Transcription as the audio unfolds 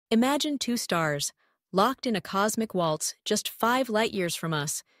Imagine two stars, locked in a cosmic waltz just 5 light-years from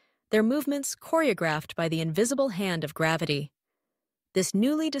us, their movements choreographed by the invisible hand of gravity. This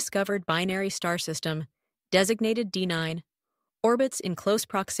newly discovered binary star system, designated D9, orbits in close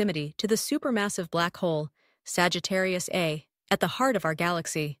proximity to the supermassive black hole, Sagittarius A, at the heart of our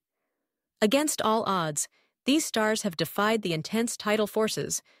galaxy. Against all odds, these stars have defied the intense tidal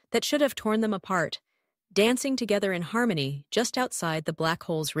forces that should have torn them apart, dancing together in harmony just outside the black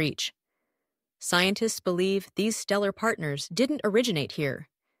hole's reach. Scientists believe these stellar partners didn't originate here.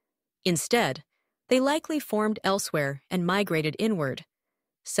 Instead, they likely formed elsewhere and migrated inward,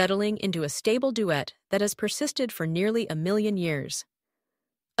 settling into a stable duet that has persisted for nearly 1,000,000 years.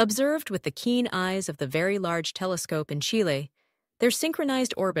 Observed with the keen eyes of the Very Large Telescope in Chile, their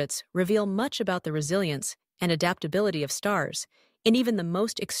synchronized orbits reveal much about the resilience and adaptability of stars in even the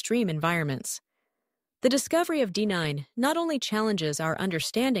most extreme environments. The discovery of D9 not only challenges our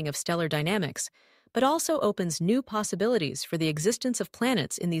understanding of stellar dynamics, but also opens new possibilities for the existence of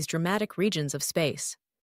planets in these dramatic regions of space.